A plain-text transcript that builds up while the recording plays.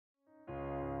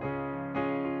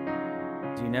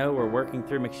you know, we're working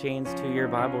through McShane's 2-year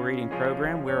Bible reading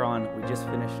program. We just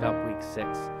finished up week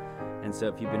 6. And so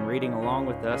if you've been reading along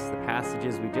with us, the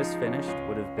passages we just finished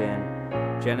would have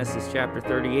been Genesis chapter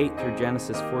 38 through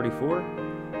Genesis 44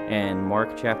 and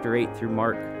Mark chapter 8 through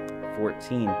Mark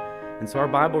 14. And so our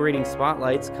Bible reading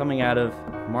spotlight's coming out of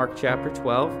Mark chapter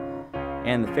 12,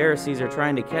 and the Pharisees are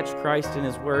trying to catch Christ in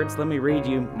his words. Let me read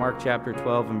you Mark chapter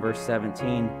 12 and verse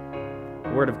 17.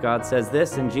 The Word of God says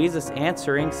this, "And Jesus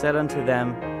answering said unto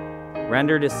them,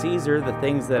 Render to Caesar the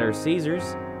things that are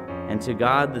Caesar's, and to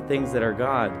God the things that are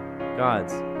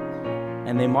God's.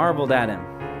 And they marveled at him."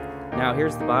 Now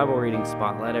here's the Bible reading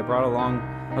spotlight. I brought along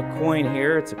a coin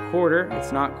here. It's a quarter.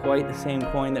 It's not quite the same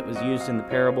coin that was used in the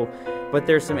parable, but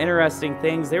there's some interesting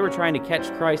things. They were trying to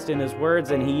catch Christ in his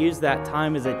words, and he used that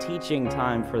time as a teaching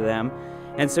time for them.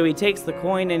 And so he takes the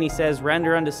coin and he says,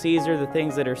 "Render unto Caesar the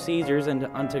things that are Caesar's, and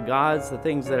unto God's the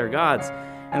things that are God's."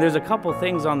 And there's a couple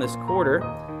things on this quarter.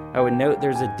 I would note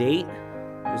there's a date.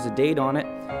 There's a date on it.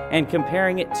 And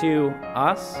comparing it to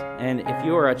us, and if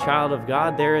you are a child of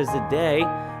God, there is a day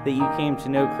that you came to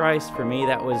know Christ. For me,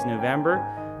 that was November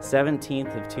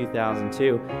 17th of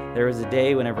 2002. There was a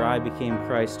day whenever I became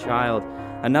Christ's child.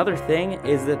 Another thing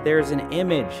is that there's an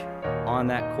image on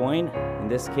that coin. In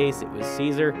this case, it was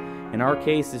Caesar. In our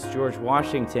case, it's George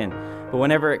Washington. But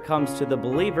whenever it comes to the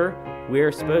believer, we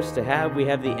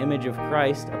have the image of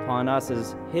Christ upon us,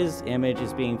 as his image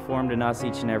is being formed in us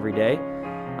each and every day.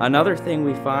 Another thing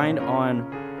we find on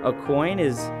a coin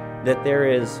is that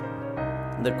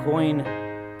the coin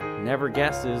never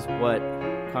guesses what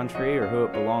country or who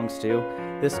it belongs to.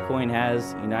 This coin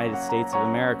has United States of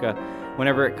America.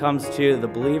 Whenever it comes to the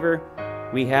believer,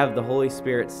 we have the Holy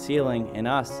Spirit sealing in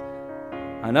us.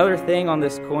 Another thing on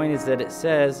this coin is that it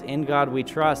says, "In God we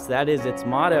trust." That is its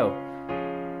motto.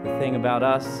 The thing about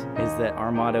us is that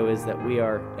our motto is that we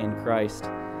are in Christ.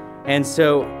 And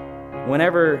so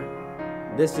whenever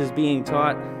this is being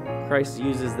taught, Christ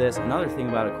uses this. Another thing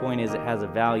about a coin is it has a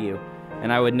value.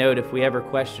 And I would note, if we ever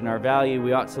question our value,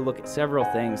 we ought to look at several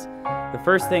things. The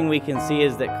first thing we can see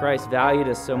is that Christ valued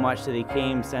us so much that he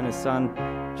came, sent his Son,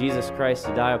 Jesus Christ,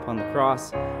 to die upon the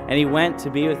cross. And he went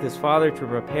to be with his Father to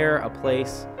prepare a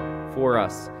place for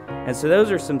us. And so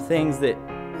those are some things that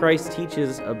Christ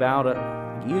teaches about,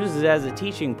 uses as a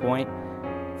teaching point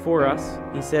for us.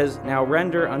 He says, "Now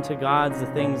render unto God's the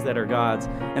things that are God's."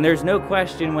 And there's no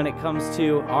question when it comes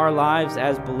to our lives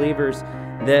as believers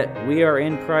that we are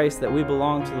in Christ, that we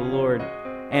belong to the Lord.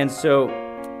 And so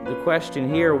the question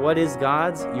here, what is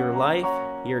God's? Your life,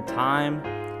 your time,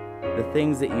 the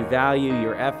things that you value,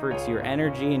 your efforts, your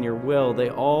energy, and your will, they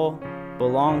all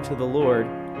belong to the Lord.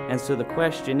 And so the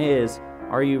question is,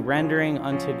 are you rendering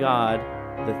unto God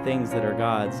the things that are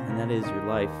God's? And that is your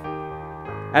life.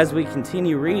 As we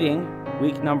continue reading,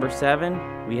 week number 7,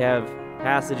 we have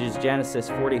passages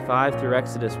Genesis 45 through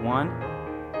Exodus 1,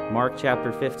 Mark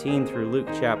chapter 15 through Luke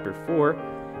chapter 4.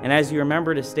 And as you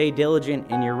remember to stay diligent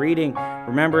in your reading,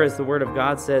 remember, as the Word of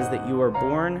God says, that you are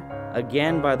born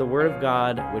again by the Word of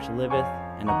God, which liveth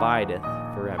and abideth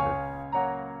forever.